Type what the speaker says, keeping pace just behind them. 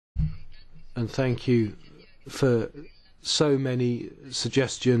and thank you for so many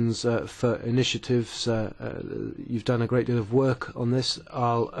suggestions for initiatives. You've done a great deal of work on this.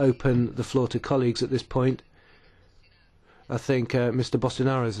 I'll open the floor to colleagues at this point. I think Mr.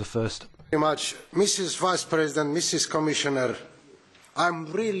 Bostinaru is the first. Thank you very much. Mrs. Vice President, Mrs. Commissioner, I'm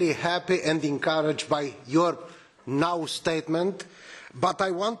really happy and encouraged by your now statement, but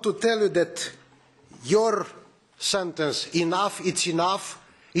I want to tell you that your sentence, enough,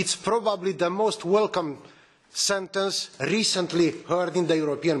 it's probably the most welcome sentence recently heard in the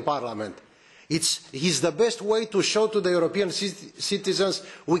European Parliament. It's the best way to show to the European citizens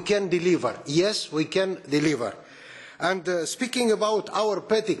we can deliver. Yes, we can deliver. And speaking about our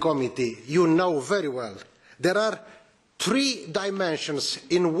PETI Committee, you know very well, there are 3 dimensions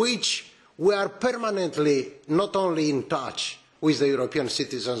in which we are permanently not only in touch with the European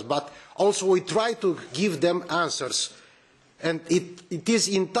citizens, but also we try to give them answers. And it is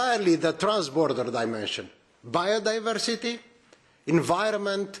entirely the transborder dimension: biodiversity,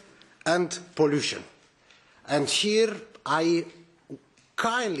 environment and pollution. And here I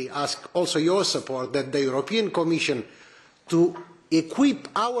kindly ask also your support that the European Commission to equip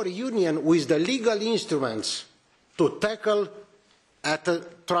our Union with the legal instruments to tackle at a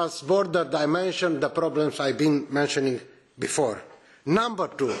transborder dimension the problems I've been mentioning before. Number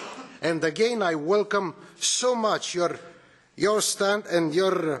 2, and again I welcome so much your stand and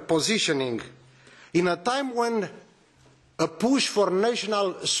your positioning. In a time when a push for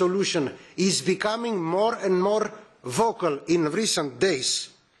national solution is becoming more and more vocal in recent days,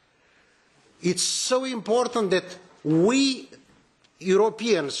 it's so important that we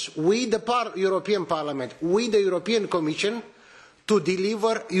Europeans, we the European Parliament, we the European Commission, to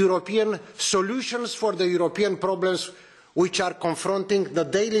deliver European solutions for the European problems which are confronting the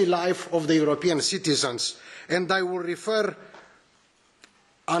daily life of the European citizens. And I will refer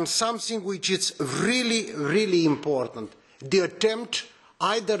on something which is really, really important: the attempt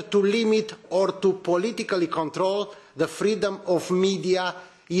either to limit or to politically control the freedom of media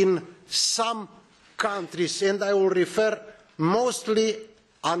in some countries. And I will refer mostly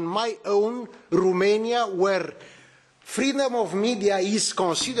on my own, Romania, where freedom of media is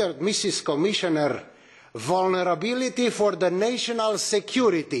considered, Mrs. Commissioner, vulnerability for the national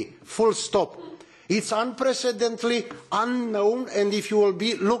security, full stop. It's unprecedentedly unknown, and if you will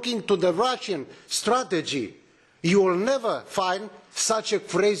be looking to the Russian strategy, you will never find such a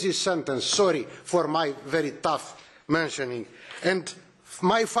crazy sentence. Sorry for my very tough mentioning. And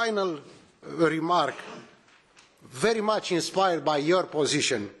my final remark, very much inspired by your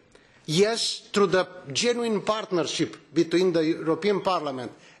position. Yes, through the genuine partnership between the European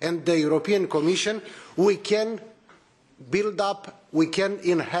Parliament and the European Commission, we can build up, we can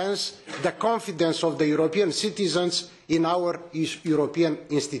enhance the confidence of the European citizens in our European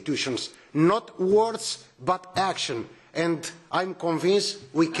institutions. Not words, but action. And I'm convinced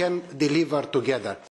we can deliver together.